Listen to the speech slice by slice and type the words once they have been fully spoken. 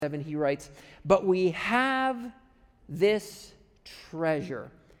7, he writes, "But we have this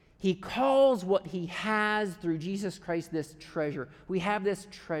treasure." He calls what he has through Jesus Christ this treasure. We have this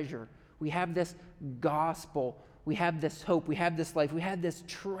treasure. We have this gospel. We have this hope. We have this life. We have this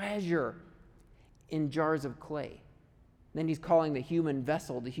treasure in jars of clay. Then he's calling the human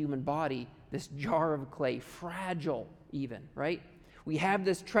vessel, the human body, this jar of clay, fragile even, right? We have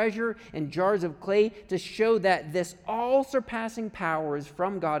this treasure in jars of clay to show that this all-surpassing power is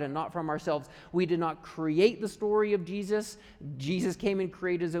from God and not from ourselves. We did not create the story of Jesus. Jesus came and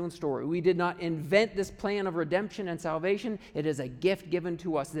created his own story. We did not invent this plan of redemption and salvation. It is a gift given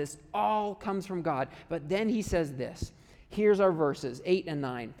to us. This all comes from God. But then he says this. Here's our verses, 8 and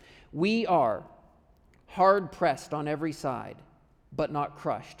 9. "We are hard-pressed on every side, but not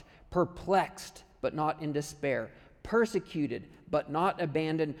crushed, perplexed, but not in despair, persecuted, but not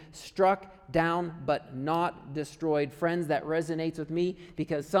abandoned, struck down, but not destroyed." Friends, that resonates with me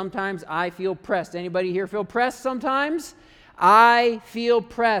because sometimes I feel pressed. Anybody here feel pressed sometimes? I feel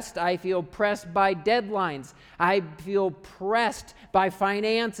pressed. I feel pressed by deadlines. I feel pressed by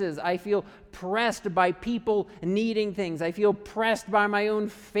finances. I feel pressed by people needing things. I feel pressed by my own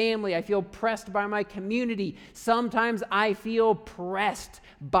family. I feel pressed by my community. Sometimes I feel pressed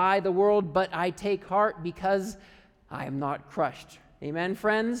by the world, but I take heart because I am not crushed. Amen,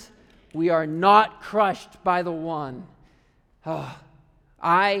 friends? We are not crushed by the one.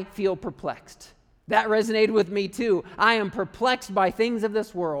 I feel perplexed. That resonated with me too. I am perplexed by things of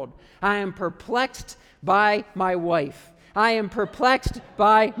this world. I am perplexed by my wife. I am perplexed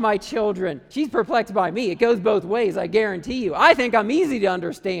by my children. She's perplexed by me. It goes both ways, I guarantee you. I think I'm easy to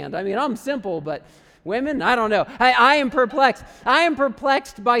understand. I mean, I'm simple, but women, I don't know. I am perplexed. I am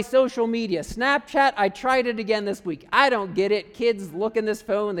perplexed by social media. Snapchat, I tried it again this week. I don't get it. Kids look in this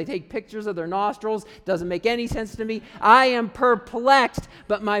phone. They take pictures of their nostrils. Doesn't make any sense to me. I am perplexed.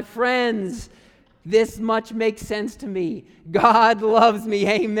 But my friends, this much makes sense to me. God loves me.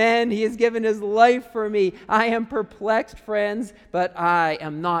 Amen. He has given his life for me. I am perplexed, friends, but I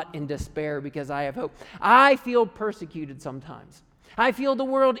am not in despair because I have hope. I feel persecuted sometimes. I feel the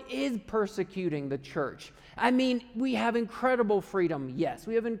world is persecuting the church. I mean, we have incredible freedom, yes.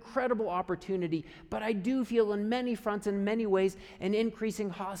 We have incredible opportunity, but I do feel in many fronts, in many ways, an increasing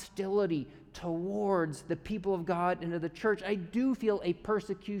hostility towards the people of God and to the church. I do feel a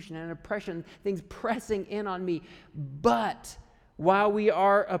persecution and oppression, things pressing in on me. But while we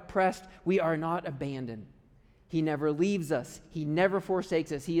are oppressed, we are not abandoned. He never leaves us. He never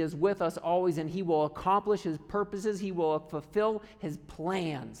forsakes us. He is with us always, and he will accomplish his purposes. He will fulfill his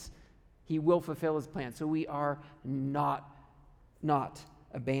plans. He will fulfill his plans. So we are not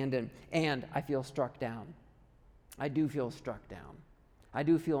abandoned. And I feel struck down. I do feel struck down. I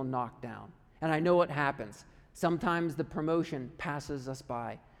do feel knocked down. And I know what happens. Sometimes the promotion passes us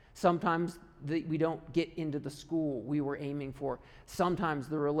by. Sometimes we don't get into the school we were aiming for. Sometimes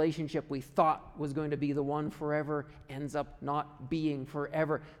the relationship we thought was going to be the one forever ends up not being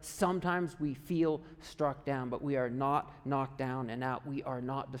forever. Sometimes we feel struck down, but we are not knocked down and out. We are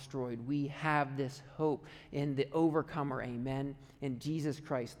not destroyed. We have this hope in the overcomer, amen, in Jesus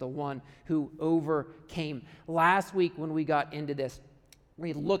Christ, the one who overcame. Last week when we got into this,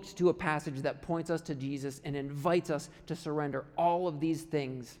 we looked to a passage that points us to Jesus and invites us to surrender all of these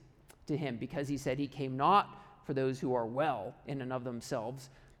things to him, because he said he came not for those who are well in and of themselves,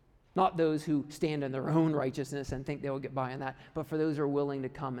 not those who stand in their own righteousness and think they will get by on that, but for those who are willing to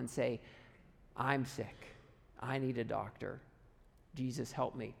come and say, I'm sick. I need a doctor. Jesus,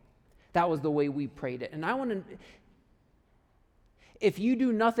 help me. That was the way we prayed it. And I want to, if you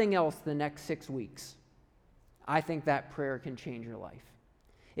do nothing else the next 6 weeks, I think that prayer can change your life.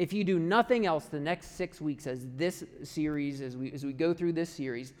 If you do nothing else the next 6 weeks as this series, as we go through this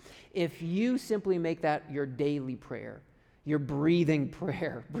series, if you simply make that your daily prayer, your breathing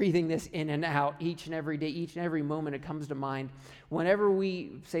prayer, breathing this in and out each and every day, each and every moment it comes to mind, whenever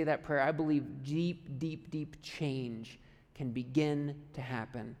we say that prayer, I believe deep change can begin to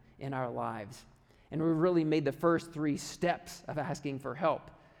happen in our lives. And we've really made the first 3 steps of asking for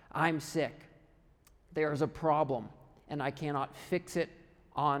help. I'm sick. There's a problem, and I cannot fix it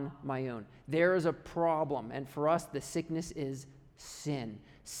on my own. There is a problem, and for us, the sickness is sin.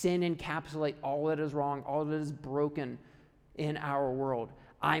 Sin encapsulates all that is wrong, all that is broken in our world.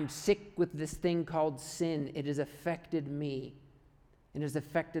 I'm sick with this thing called sin. It has affected me. It has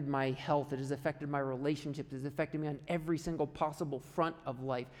affected my health. It has affected my relationships. It has affected me on every single possible front of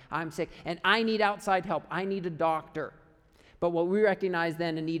life. I'm sick, and I need outside help. I need a doctor. But what we recognize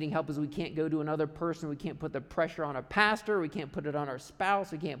then in needing help is we can't go to another person. We can't put the pressure on a pastor. We can't put it on our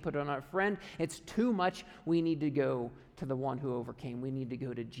spouse. We can't put it on our friend. It's too much. We need to go to the one who overcame. We need to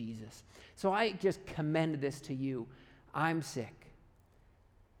go to Jesus. So I just commend this to you. I'm sick.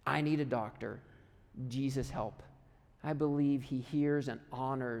 I need a doctor. Jesus, help. I believe he hears and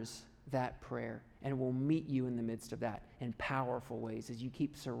honors that prayer and will meet you in the midst of that in powerful ways as you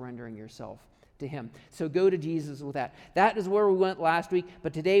keep surrendering yourself to him. So go to Jesus with that. That is where we went last week,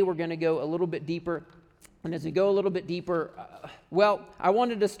 but today we're going to go a little bit deeper. And as we go a little bit deeper, I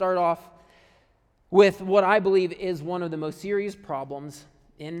wanted to start off with what I believe is one of the most serious problems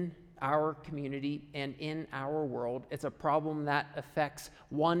in our community and in our world. It's a problem that affects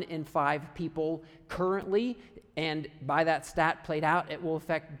 1 in 5 people currently, and by that stat played out, it will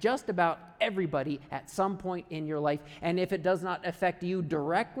affect just about everybody at some point in your life. And if it does not affect you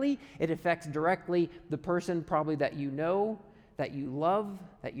directly, it affects directly the person probably that you know, that you love,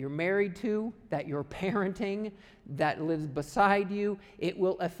 that you're married to, that you're parenting, that lives beside you. It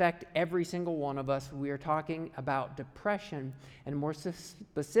will affect every single one of us. We are talking about depression, and more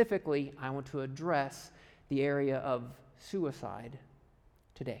specifically, I want to address the area of suicide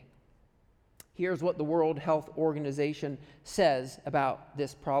today. Here's what the World Health Organization says about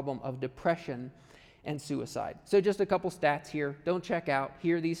this problem of depression and suicide. So just a couple stats here. Don't check out.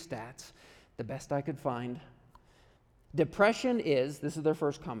 Here are these stats, the best I could find. Depression is, this is their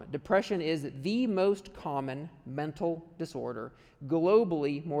first comment, depression is the most common mental disorder.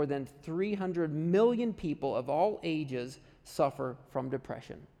 Globally, more than 300 million people of all ages suffer from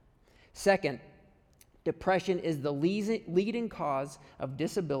depression. Second, depression is the leading cause of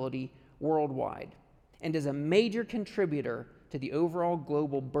disability worldwide and is a major contributor to the overall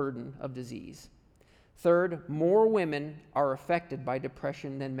global burden of disease. Third, more women are affected by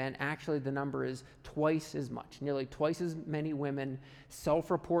depression than men. Actually, the number is twice as much. Nearly twice as many women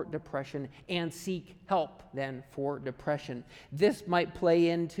self-report depression and seek help than for depression. This might play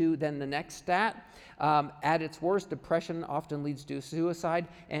into then the next stat. At its worst, depression often leads to suicide,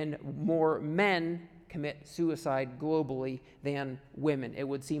 and more men commit suicide globally than women. It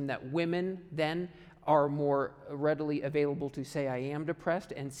would seem that women then are more readily available to say, I am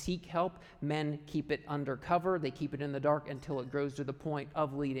depressed, and seek help. Men keep it undercover. They keep it in the dark until it grows to the point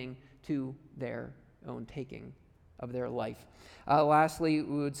of leading to their own taking of their life. Lastly,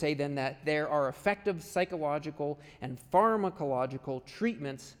 we would say then that there are effective psychological and pharmacological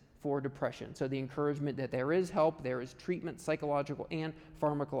treatments for depression. So the encouragement that there is help, there is treatment, psychological and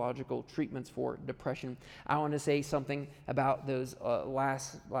pharmacological treatments for depression. I want to say something about those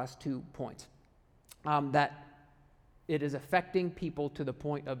last 2 points. That it is affecting people to the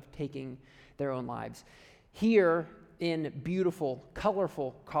point of taking their own lives. Here in beautiful,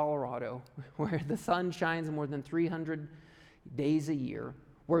 colorful Colorado, where the sun shines more than 300 days a year,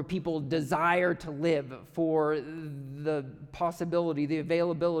 where people desire to live for the possibility, the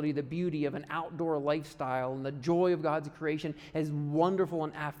availability, the beauty of an outdoor lifestyle and the joy of God's creation, as wonderful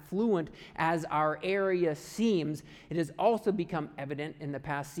and affluent as our area seems, it has also become evident in the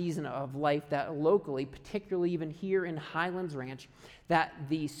past season of life that locally, particularly even here in Highlands Ranch, that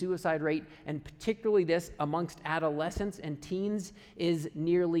the suicide rate, and particularly this amongst adolescents and teens, is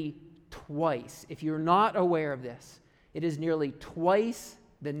nearly twice. If you're not aware of this, it is nearly twice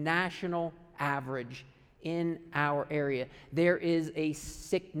the national average in our area. There is a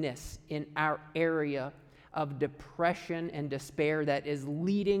sickness in our area of depression and despair that is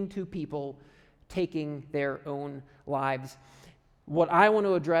leading to people taking their own lives. What I want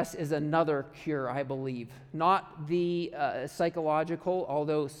to address is another cure, I believe. Not the psychological,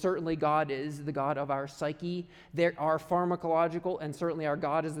 although certainly God is the God of our psyche. There are pharmacological, and certainly our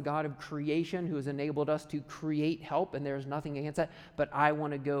God is the God of creation who has enabled us to create help, and there's nothing against that. But I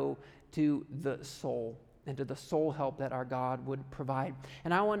want to go to the soul and to the soul help that our God would provide.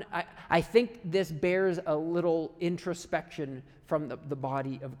 And I think this bears a little introspection from the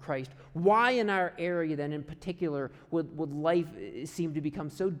body of Christ. Why in our area then in particular would life seem to become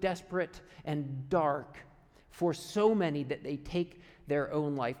so desperate and dark for so many that they take their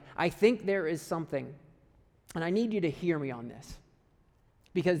own life? I think there is something, and I need you to hear me on this,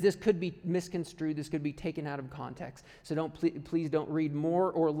 because this could be misconstrued, this could be taken out of context. So please don't read more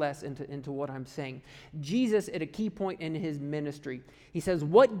or less into what I'm saying. Jesus, at a key point in his ministry, he says,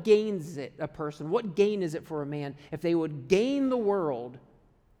 what gains it a person? What gain is it for a man if they would gain the world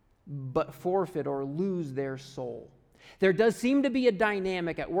but forfeit or lose their soul? There does seem to be a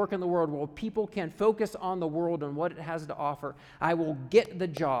dynamic at work in the world where people can focus on the world and what it has to offer. I will get the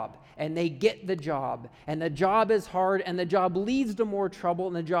job, and they get the job, and the job is hard, and the job leads to more trouble,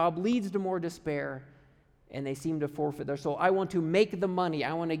 and the job leads to more despair. and they seem to forfeit their soul. I want to make the money.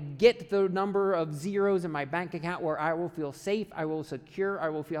 I want to get the number of zeros in my bank account where I will feel safe, I will secure, I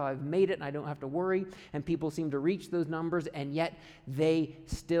will feel I've made it and I don't have to worry. And people seem to reach those numbers, and yet they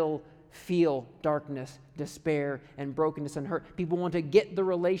still feel darkness, despair, and brokenness and hurt. People want to get the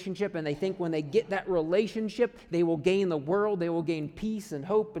relationship, and they think when they get that relationship, they will gain the world, they will gain peace and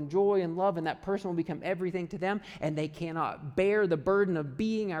hope and joy and love, and that person will become everything to them, and they cannot bear the burden of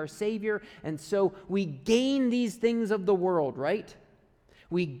being our Savior. And so we gain these things of the world, right?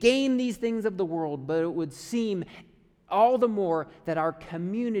 We gain these things of the world, but it would seem all the more that our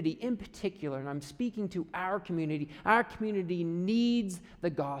community in particular, and I'm speaking to our community needs the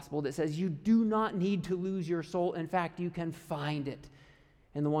gospel that says you do not need to lose your soul. In fact, you can find it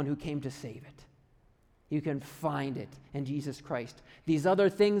in the one who came to save it. You can find it in Jesus Christ. These other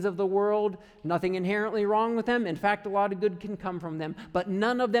things of the world, nothing inherently wrong with them. In fact, a lot of good can come from them, but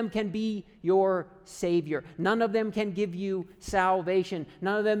none of them can be your Savior. None of them can give you salvation.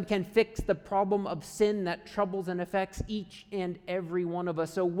 None of them can fix the problem of sin that troubles and affects each and every one of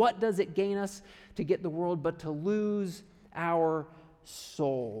us. So what does it gain us to get the world but to lose our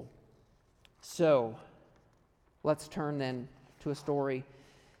soul? So let's turn then to a story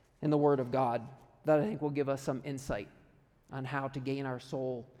in the Word of God that I think will give us some insight on how to gain our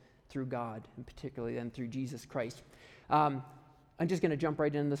soul through God, and particularly then through Jesus Christ. I'm just going to jump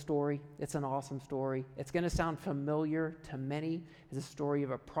right into the story. It's an awesome story. It's going to sound familiar to many. It's a story of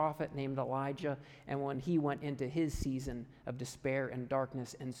a prophet named Elijah, and when he went into his season of despair and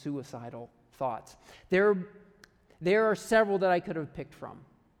darkness and suicidal thoughts. There are several that I could have picked from.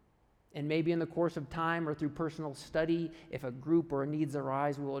 And maybe in the course of time or through personal study, if a group or needs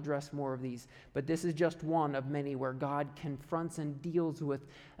arise, we'll address more of these. But this is just one of many where God confronts and deals with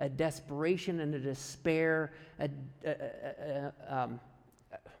a desperation and a despair,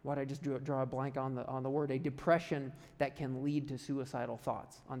 what I just draw a blank on the word, a depression that can lead to suicidal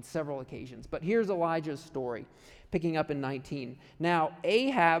thoughts on several occasions. But here's Elijah's story, picking up in 19. Now,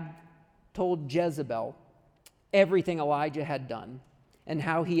 Ahab told Jezebel everything Elijah had done, and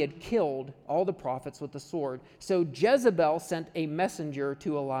how he had killed all the prophets with the sword. So Jezebel sent a messenger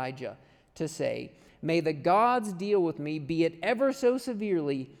to Elijah to say, "May the gods deal with me, be it ever so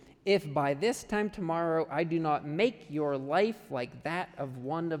severely, if by this time tomorrow I do not make your life like that of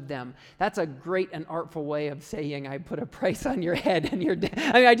one of them." That's a great and artful way of saying, I put a price on your head and you're dead.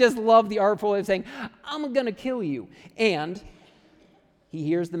 I mean, I just love the artful way of saying, I'm going to kill you. And he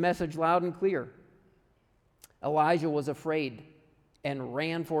hears the message loud and clear. Elijah was afraid and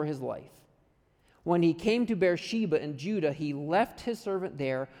ran for his life. When he came to Beersheba in Judah, he left his servant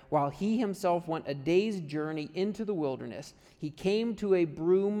there while he himself went a day's journey into the wilderness. He came to a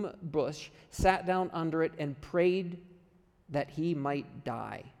broom bush, sat down under it, and prayed that he might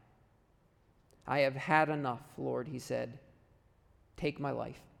die. "I have had enough, Lord," he said. "Take my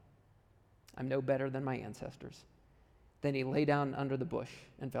life. I'm no better than my ancestors." Then he lay down under the bush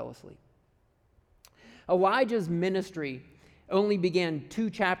and fell asleep. Elijah's ministry only began 2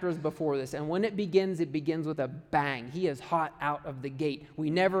 chapters before this, and when it begins with a bang. He is hot out of the gate. We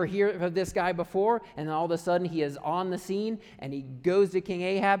never hear of this guy before, and then all of a sudden he is on the scene, and he goes to King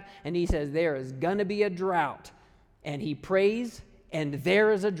Ahab, and he says, there is going to be a drought. And he prays, and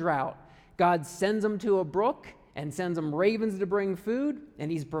there is a drought. God sends him to a brook and sends him ravens to bring food, and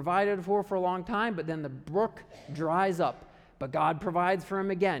he's provided for a long time, but then the brook dries up. But God provides for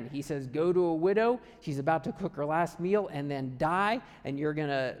him again. He says, go to a widow. She's about to cook her last meal and then die, and you're going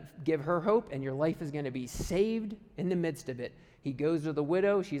to give her hope, and your life is going to be saved in the midst of it. He goes to the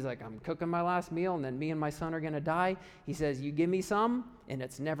widow. She's like, I'm cooking my last meal, and then me and my son are going to die. He says, you give me some, and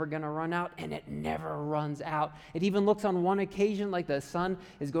it's never going to run out, and it never runs out. It even looks on one occasion like the son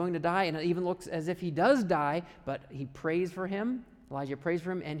is going to die, and it even looks as if he does die, but he prays for him. Elijah prays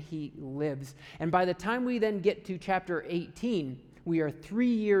for him, and he lives. And by the time we then get to chapter 18, we are 3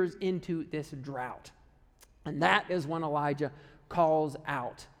 years into this drought. And that is when Elijah calls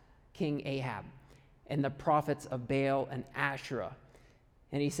out King Ahab and the prophets of Baal and Asherah.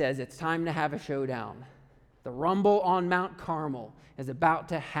 And he says, it's time to have a showdown. The rumble on Mount Carmel is about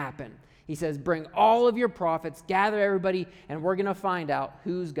to happen. He says, bring all of your prophets, gather everybody, and we're going to find out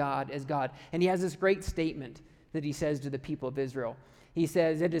whose God is God. And he has this great statement that he says to the people of Israel. He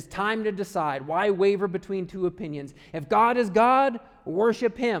says, it is time to decide. Why waver between 2 opinions? If God is God,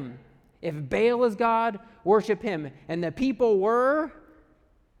 worship him. If Baal is God, worship him. And the people were,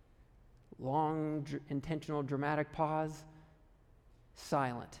 long, intentional, dramatic pause,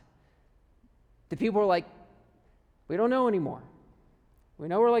 silent. The people were like, we don't know anymore. We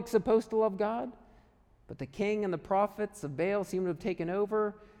know we're supposed to love God, but the king and the prophets of Baal seem to have taken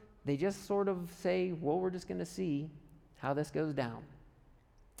over. they just sort of say, well, we're just going to see how this goes down.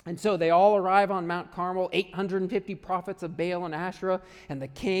 And so they all arrive on Mount Carmel, 850 prophets of Baal and Asherah and the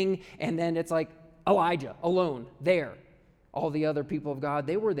king, and then it's like Elijah alone there. All the other people of God,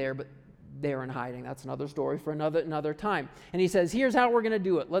 they were there, but they were in hiding. That's another story for another time. And he says, here's how we're going to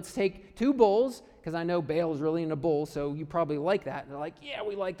do it. Let's take 2 bulls, because I know Baal is really into bulls, so you probably like that. And they're like, yeah,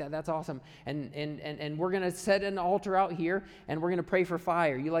 we like that. That's awesome. And we're going to set an altar out here, and we're going to pray for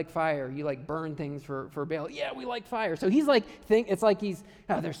fire. You like fire. You like burn things for Baal. Yeah, we like fire. So he's like, it's like he's,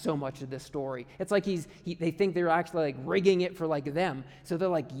 there's so much of this story. It's like they think they're actually like rigging it for like them. So they're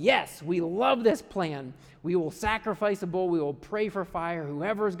like, yes, we love this plan. We will sacrifice a bull. We will pray for fire.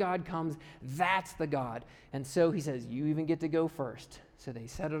 Whoever's God comes, that's the God. And so he says, you even get to go first. So they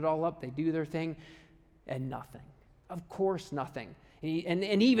set it all up, they do their thing, and nothing. Of course, nothing. And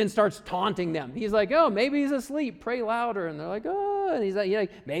he even starts taunting them. He's like, oh, maybe he's asleep, pray louder. And they're like, oh, and he's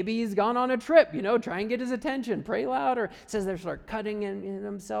like, maybe he's gone on a trip, try and get his attention, pray louder. It says they start cutting in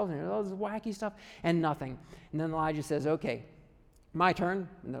themselves and all this wacky stuff, and nothing. And then Elijah says, okay, my turn.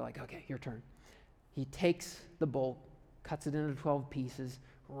 And they're like, okay, your turn. He takes the bull, cuts it into 12 pieces,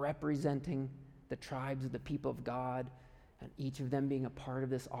 representing the tribes of the people of God, and each of them being a part of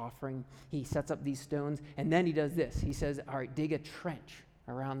this offering. He sets up these stones, and then he does this. He says, all right, dig a trench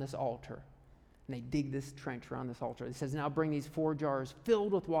around this altar. And they dig this trench around this altar. He says, now bring these 4 jars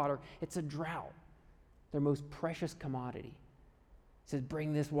filled with water. It's a drought, their most precious commodity. He says,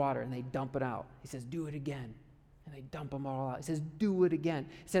 bring this water, and they dump it out. He says, do it again. And they dump them all out. He says, do it again.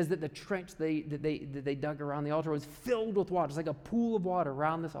 He says that the trench that they dug around the altar was filled with water. It's like a pool of water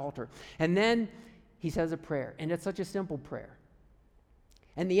around this altar. And then he says a prayer, and it's such a simple prayer.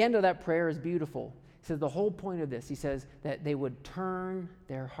 And the end of that prayer is beautiful. He says the whole point of this, he says that they would turn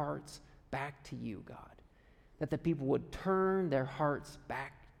their hearts back to you, God. That the people would turn their hearts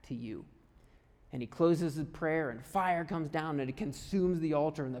back to you. And he closes his prayer, and fire comes down, and it consumes the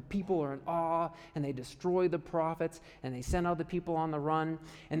altar, and the people are in awe, and they destroy the prophets, and they send out the people on the run.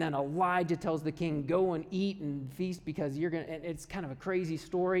 And then Elijah tells the king, go and eat and feast, because you're going to, and it's kind of a crazy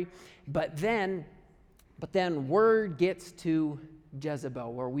story. But then word gets to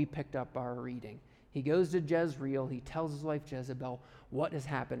Jezebel, where we picked up our reading. He goes to Jezreel. He tells his wife Jezebel what has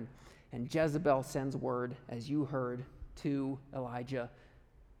happened. And Jezebel sends word, as you heard, to Elijah,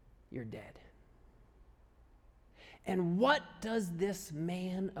 you're dead. And what does this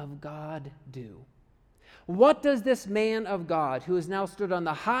man of God do? What does this man of God, who has now stood on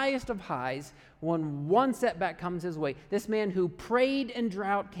the highest of highs, when one setback comes his way, this man who prayed and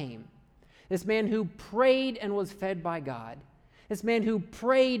drought came, this man who prayed and was fed by God, this man who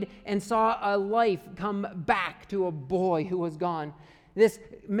prayed and saw a life come back to a boy who was gone, this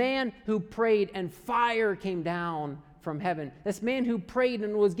man who prayed and fire came down from heaven, this man who prayed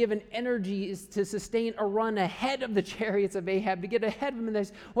and was given energy to sustain a run ahead of the chariots of Ahab, to get ahead of him in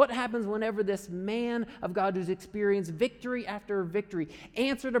this. What happens whenever this man of God, who's experienced victory after victory,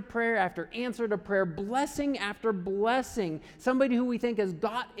 answered a prayer after answered a prayer, blessing after blessing, somebody who we think has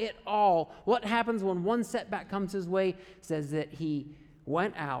got it all, what happens when one setback comes his way? Says that he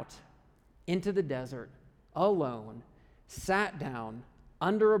went out into the desert alone, sat down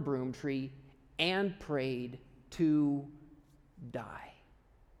under a broom tree, and prayed to die.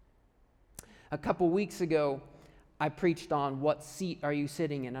 A couple weeks ago, I preached on what seat are you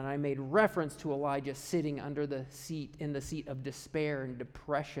sitting in, and I made reference to Elijah sitting under the seat, in the seat of despair and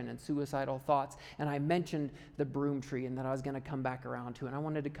depression and suicidal thoughts, and I mentioned the broom tree and that I was going to come back around to it, and I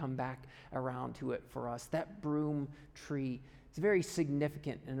wanted to come back around to it for us. That broom tree is very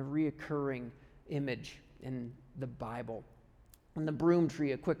significant and a reoccurring image in the Bible. And the broom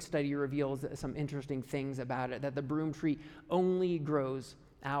tree, a quick study reveals some interesting things about it, that the broom tree only grows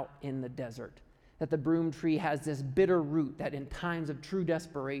out in the desert, that the broom tree has this bitter root that in times of true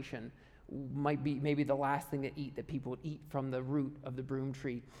desperation might be maybe the last thing to eat, that people would eat from the root of the broom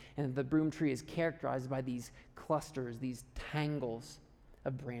tree. And the broom tree is characterized by these clusters, these tangles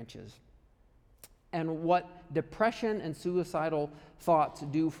of branches. And what depression and suicidal thoughts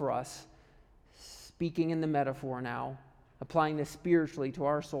do for us, speaking in the metaphor now, applying this spiritually to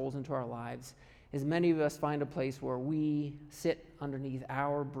our souls and to our lives, is many of us find a place where we sit underneath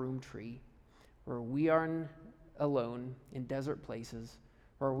our broom tree, where we are alone in desert places,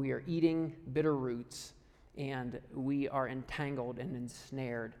 where we are eating bitter roots, and we are entangled and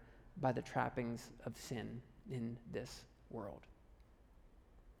ensnared by the trappings of sin in this world.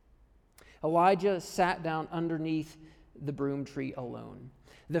 Elijah sat down underneath the broom tree alone.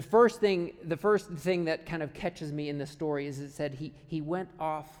 The first thing that kind of catches me in the story is it said he went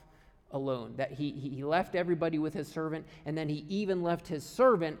off alone, that he left everybody with his servant, and then he even left his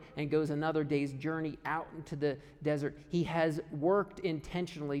servant and goes another day's journey out into the desert. He has worked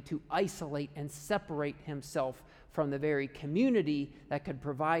intentionally to isolate and separate himself from the very community that could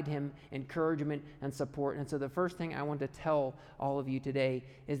provide him encouragement and support. And so the first thing I want to tell all of you today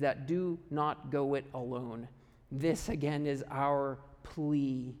is that do not go it alone. This, again, is our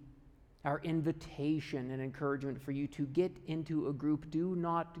plea, our invitation and encouragement for you to get into a group. Do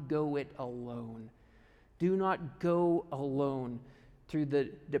not go it alone. Do not go alone through the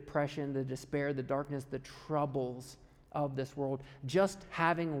depression, the despair, the darkness, the troubles of this world. Just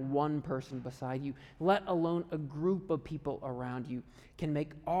having one person beside you, let alone a group of people around you, can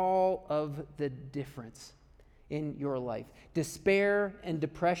make all of the difference in your life. Despair and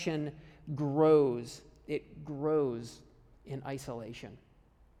depression grows. It grows in isolation.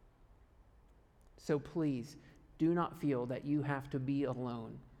 So please, do not feel that you have to be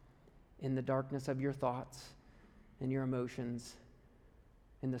alone in the darkness of your thoughts and your emotions,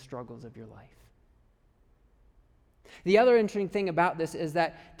 in the struggles of your life. The other interesting thing about this is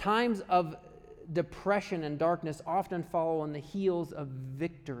that times of depression and darkness often follow on the heels of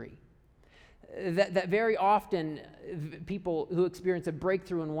victory. That very often people who experience a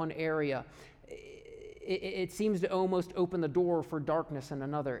breakthrough in one area, it seems to almost open the door for darkness in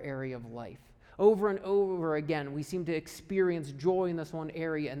another area of life. Over and over again, we seem to experience joy in this one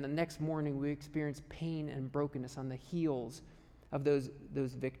area, and the next morning we experience pain and brokenness on the heels of those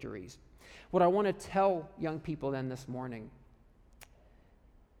victories. What I want to tell young people then this morning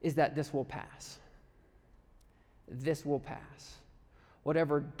is that this will pass. This will pass.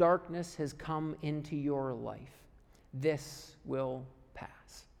 Whatever darkness has come into your life, this will pass.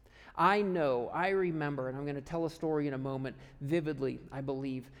 I remember, and I'm going to tell a story in a moment, vividly, I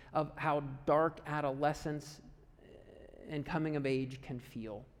believe, of how dark adolescence and coming of age can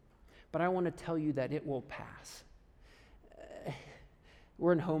feel. But I want to tell you that it will pass.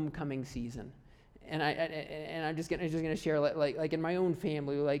 We're in homecoming season. And I'm just gonna share, like in my own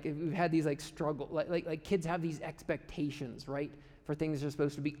family, like we've had these struggle, like kids have these expectations, right? For things that are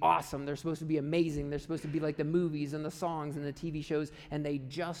supposed to be awesome, they're supposed to be amazing, they're supposed to be like the movies and the songs and the TV shows, and they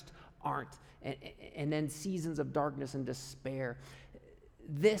just aren't. And then seasons of darkness and despair.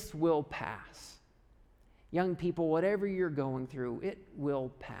 This will pass. Young people, whatever you're going through, it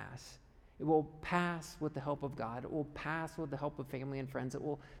will pass. It will pass with the help of God. It will pass with the help of family and friends. It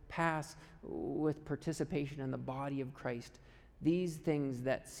will pass with participation in the body of Christ. These things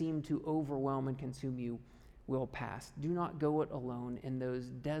that seem to overwhelm and consume you will pass. Do not go it alone in those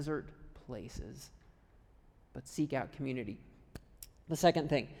desert places, but seek out community. The second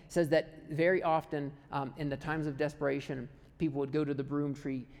thing says that very often in the times of desperation, people would go to the broom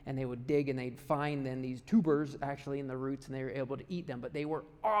tree and they would dig and they'd find then these tubers actually in the roots, and they were able to eat them, but they were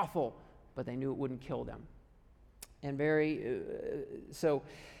awful, but they knew it wouldn't kill them. And so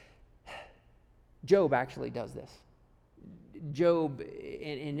Job actually does this. Job,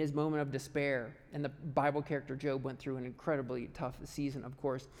 in his moment of despair, and the Bible character Job went through an incredibly tough season, of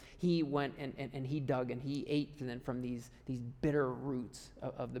course. He went and he dug and he ate from these bitter roots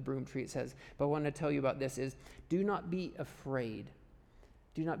of the broom tree, it says. But what I want to tell you about this is, do not be afraid.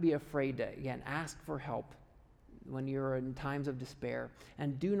 Do not be afraid to, again, ask for help when you're in times of despair.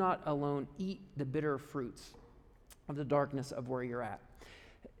 And do not alone eat the bitter fruits of the darkness of where you're at.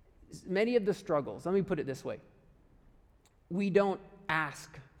 Many of the struggles, let me put it this way. We don't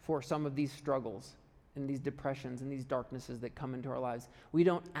ask for some of these struggles and these depressions and these darknesses that come into our lives. We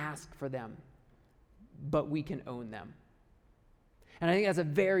don't ask for them, but we can own them. And I think that's a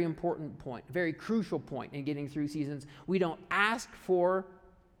very important point, very crucial point in getting through seasons. We don't ask for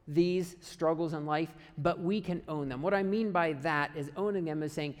these struggles in life, but we can own them. What I mean by that is owning them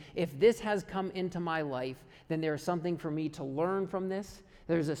is saying, if this has come into my life, then there's something for me to learn from this.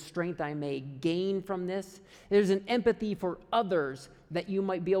 There's a strength I may gain from this. There's an empathy for others that you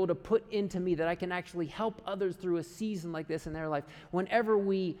might be able to put into me, that I can actually help others through a season like this in their life. Whenever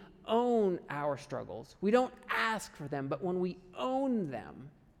we own our struggles, we don't ask for them, but when we own them,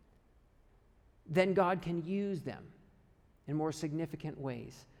 then God can use them in more significant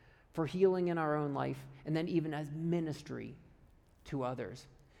ways for healing in our own life, and then even as ministry to others.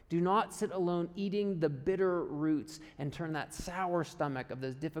 Do not sit alone eating the bitter roots and turn that sour stomach of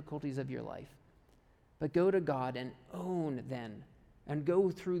those difficulties of your life. But go to God and own then, and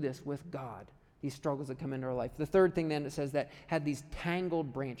go through this with God, these struggles that come into our life. The third thing then, it says that had these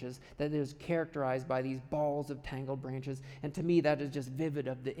tangled branches, that is characterized by these balls of tangled branches. And to me, that is just vivid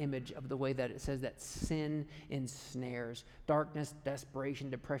of the image of the way that it says that sin ensnares. Darkness, desperation,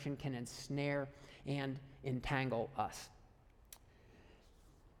 depression can ensnare and entangle us.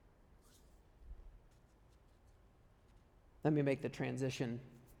 Let me make the transition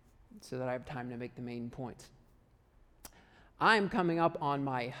so that I have time to make the main points. I'm coming up on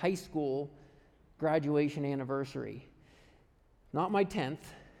my high school graduation anniversary. Not my 10th,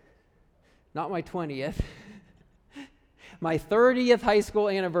 not my 20th. My 30th high school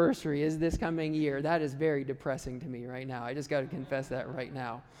anniversary is this coming year. That is very depressing to me right now. I just got to confess that right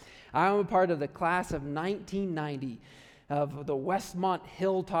now. I'm a part of the class of 1990 of the Westmont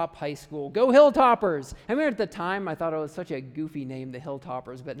Hilltop High School. Go Hilltoppers! I mean, at the time, I thought it was such a goofy name, the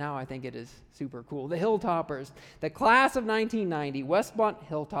Hilltoppers, but now I think it is super cool. The Hilltoppers. The class of 1990, Westmont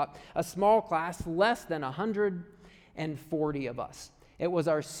Hilltop, a small class, less than 140 of us. It was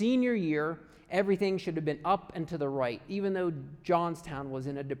our senior year. Everything should have been up and to the right, even though Johnstown was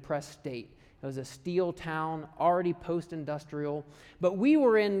in a depressed state. It was a steel town, already post-industrial, but we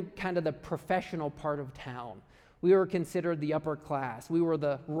were in kind of the professional part of town. We were considered the upper class. We were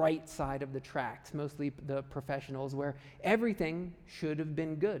the right side of the tracks, mostly the professionals, where everything should have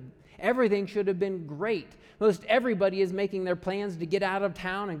been good. Everything should have been great. Most everybody is making their plans to get out of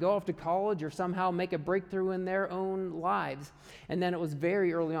town and go off to college or somehow make a breakthrough in their own lives. And then it was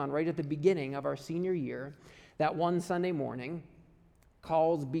very early on, right at the beginning of our senior year, that one Sunday morning,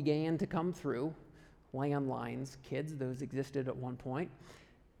 calls began to come through, landlines, kids, those existed at one point,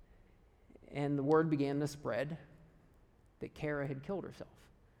 and the word began to spread that Kara had killed herself.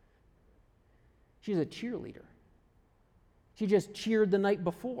 She's a cheerleader. She just cheered the night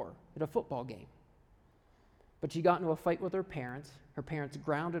before at a football game. But she got into a fight with her parents. Her parents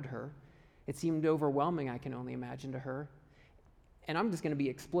grounded her. It seemed overwhelming, I can only imagine, to her. And I'm just going to be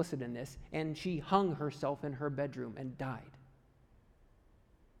explicit in this. And she hung herself in her bedroom and died.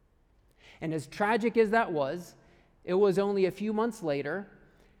 And as tragic as that was, it was only a few months later,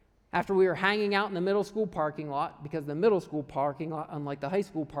 after we were hanging out in the middle school parking lot, because the middle school parking lot, unlike the high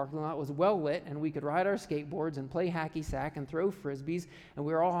school parking lot, was well lit, and we could ride our skateboards and play hacky sack and throw frisbees, and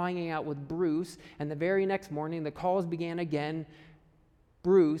we were all hanging out with Bruce, and the very next morning, the calls began again.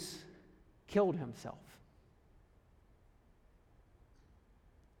 Bruce killed himself.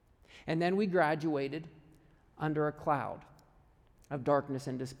 And then we graduated under a cloud of darkness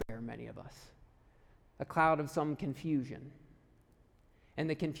and despair, many of us. A cloud of some confusion. And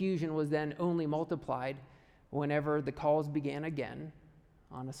the confusion was then only multiplied whenever the calls began again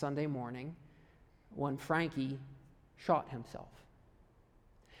on a Sunday morning when Frankie shot himself.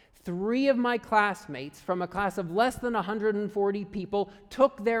 3 of my classmates from a class of less than 140 people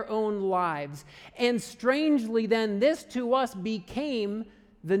took their own lives. And strangely then, this to us became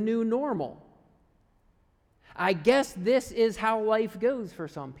the new normal. I guess this is how life goes for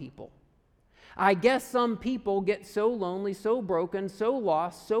some people. I guess some people get so lonely, so broken, so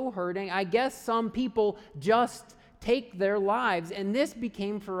lost, so hurting. I guess some people just take their lives. And this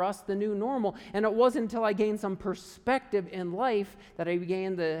became for us the new normal. And it wasn't until I gained some perspective in life that I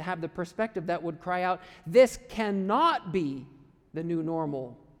began to have the perspective that would cry out, this cannot be the new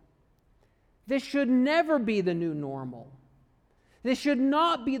normal. This should never be the new normal. This should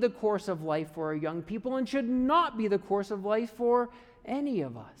not be the course of life for our young people and should not be the course of life for any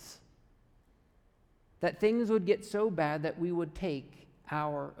of us. That things would get so bad that we would take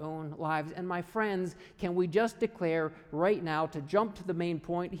our own lives. And my friends, can we just declare right now, to jump to the main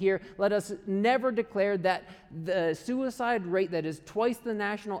point here, let us never declare that the suicide rate that is twice the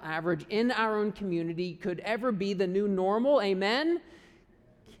national average in our own community could ever be the new normal. Amen?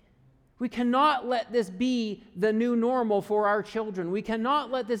 We cannot let this be the new normal for our children. We cannot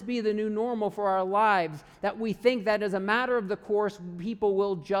let this be the new normal for our lives, that we think that as a matter of the course, people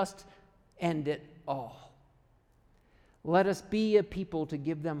will just end it all. Let us be a people to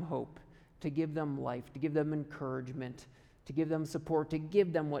give them hope, to give them life, to give them encouragement, to give them support, to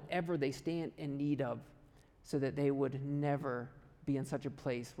give them whatever they stand in need of, so that they would never be in such a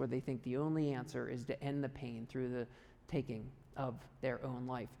place where they think the only answer is to end the pain through the taking of their own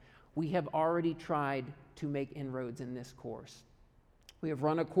life. We have already tried to make inroads in this course. We have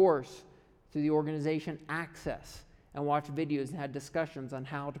run a course through the organization Access and watched videos and had discussions on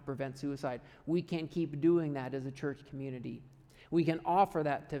how to prevent suicide. We can keep doing that as a church community. We can offer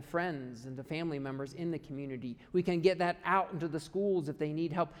that to friends and to family members in the community. We can get that out into the schools if they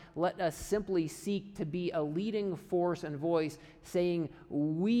need help. Let us simply seek to be a leading force and voice, saying,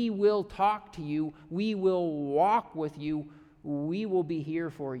 we will talk to you, we will walk with you, we will be here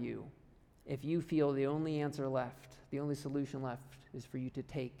for you. If you feel the only answer left, the only solution left is for you to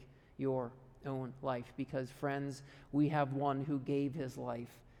take your own life. Because, friends, we have one who gave his life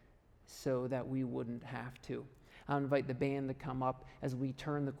so that we wouldn't have to. I'll invite the band to come up as we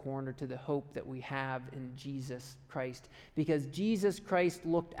turn the corner to the hope that we have in Jesus Christ. Because Jesus Christ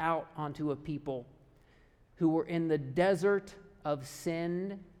looked out onto a people who were in the desert of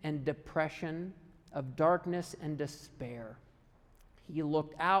sin and depression, of darkness and despair. He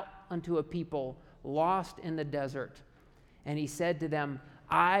looked out unto a people lost in the desert, and he said to them,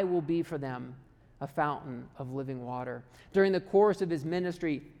 I will be for them a fountain of living water. During the course of his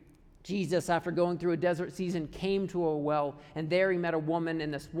ministry, Jesus, after going through a desert season, came to a well, and there he met a woman,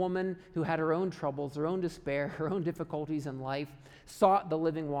 and this woman who had her own troubles, her own despair, her own difficulties in life, sought the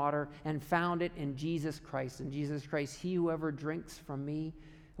living water and found it in Jesus Christ. In Jesus Christ, he whoever drinks from me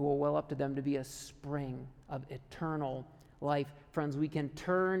will well up to them to be a spring of eternal life. Friends, we can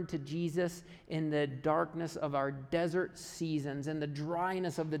turn to Jesus in the darkness of our desert seasons, in the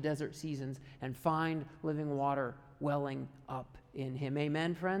dryness of the desert seasons, and find living water welling up in him.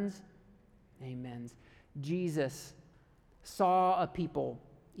 Amen, friends? Amen. Jesus saw a people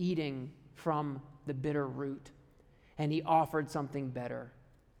eating from the bitter root, and he offered something better.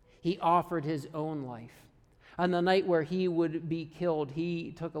 He offered his own life. On the night where he would be killed,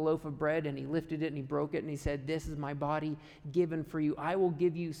 he took a loaf of bread and he lifted it and he broke it and he said, this is my body given for you. I will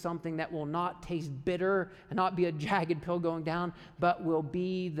give you something that will not taste bitter and not be a jagged pill going down, but will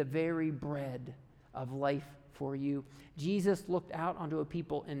be the very bread of life for you. Jesus looked out onto a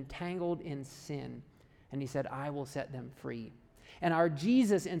people entangled in sin, and he said, I will set them free. And our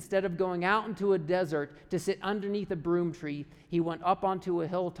Jesus, instead of going out into a desert to sit underneath a broom tree, he went up onto a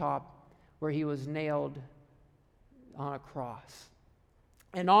hilltop where he was nailed on a cross.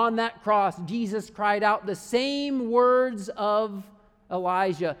 And on that cross, Jesus cried out the same words of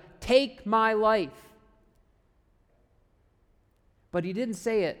Elijah, take my life. But he didn't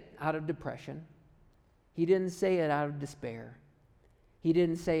say it out of depression. He didn't say it out of despair. He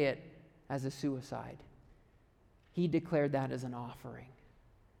didn't say it as a suicide. He declared that as an offering.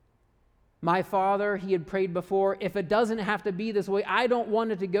 My Father, he had prayed before, if it doesn't have to be this way, I don't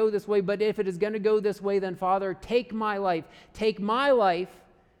want it to go this way, but if it is going to go this way, then Father, take my life. Take my life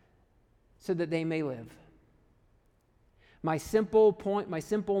so that they may live. My simple point, my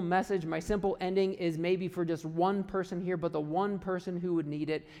simple message, my simple ending is maybe for just one person here, but the one person who would need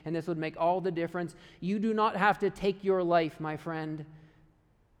it, and this would make all the difference. You do not have to take your life, my friend.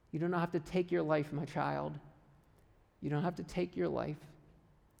 You do not have to take your life, my child. You don't have to take your life,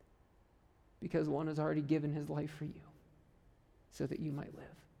 because one has already given his life for you so that you might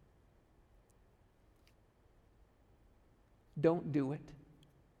live. Don't do it.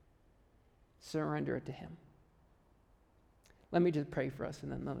 Surrender it to him. Let me just pray for us,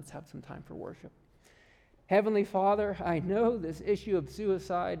 and then let's have some time for worship. Heavenly Father, I know this issue of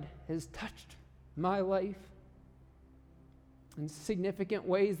suicide has touched my life in significant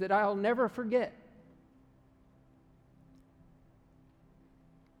ways that I'll never forget.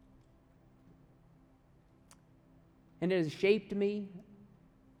 And it has shaped me.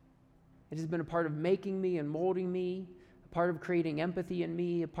 It has been a part of making me and molding me, a part of creating empathy in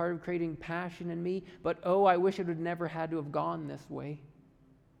me, a part of creating passion in me. But oh, I wish it had never had to have gone this way.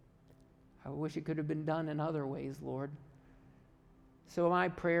 I wish it could have been done in other ways, Lord. So my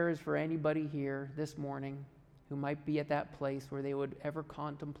prayer is for anybody here this morning who might be at that place where they would ever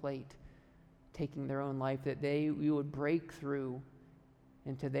contemplate taking their own life, that we would break through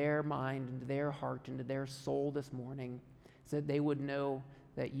into their mind, into their heart, into their soul this morning, so that they would know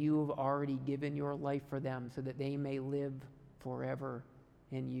that you have already given your life for them so that they may live forever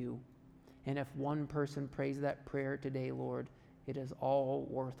in you. And if one person prays that prayer today, Lord, it is all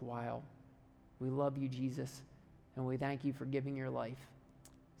worthwhile. We love you, Jesus, and we thank you for giving your life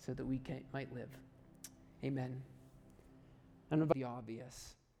so that we might live. Amen. And the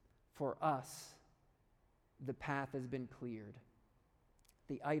obvious, for us, the path has been cleared.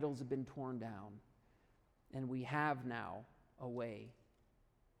 The idols have been torn down, and we have now a way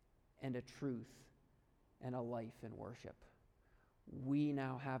and a truth and a life in worship. We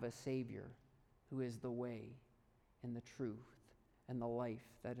now have a Savior who is the way and the truth and the life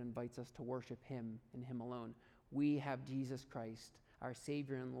that invites us to worship him and him alone. We have Jesus Christ, our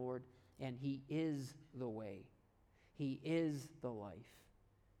Savior and Lord, and he is the way. He is the life.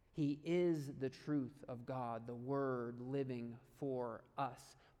 He is the truth of God, the Word living for us.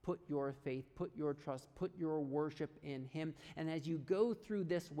 Put your faith, put your trust, put your worship in him. And as you go through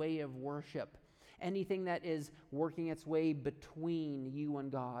this way of worship, anything that is working its way between you and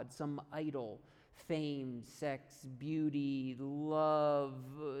God, some idol, fame, sex, beauty, love,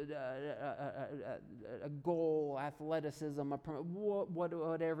 a goal, athleticism,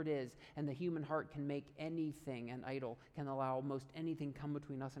 whatever it is, and the human heart can make anything an idol, can allow most anything come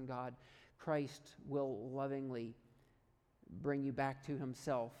between us and God. Christ will lovingly bring you back to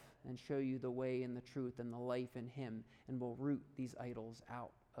himself and show you the way and the truth and the life in him, and will root these idols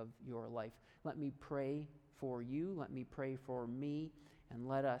out of your life. Let me pray for you. Let me pray for me, and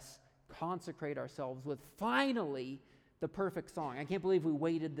let us consecrate ourselves with finally the perfect song. I can't believe we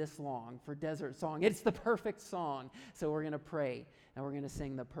waited this long for Desert Song. It's the perfect song. So we're going to pray, and we're going to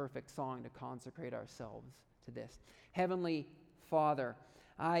sing the perfect song to consecrate ourselves to this. Heavenly Father,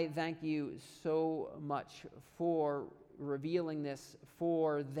 I thank you so much for revealing this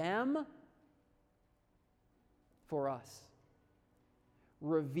for them, for us.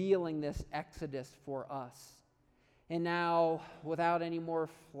 Revealing this exodus for us. And now, without any more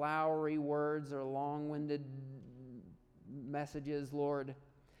flowery words or long-winded messages, Lord,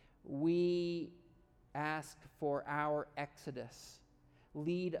 we ask for our exodus.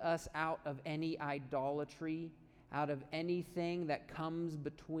 Lead us out of any idolatry, out of anything that comes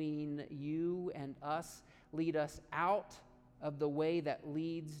between you and us. Lead us out of the way that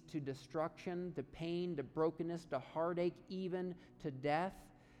leads to destruction, to pain, to brokenness, to heartache, even to death.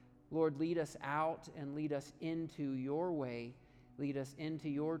 Lord, lead us out and lead us into your way. Lead us into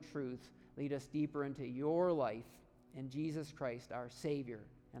your truth. Lead us deeper into your life. In Jesus Christ, our Savior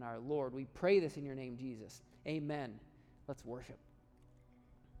and our Lord. We pray this in your name, Jesus. Amen. Let's worship.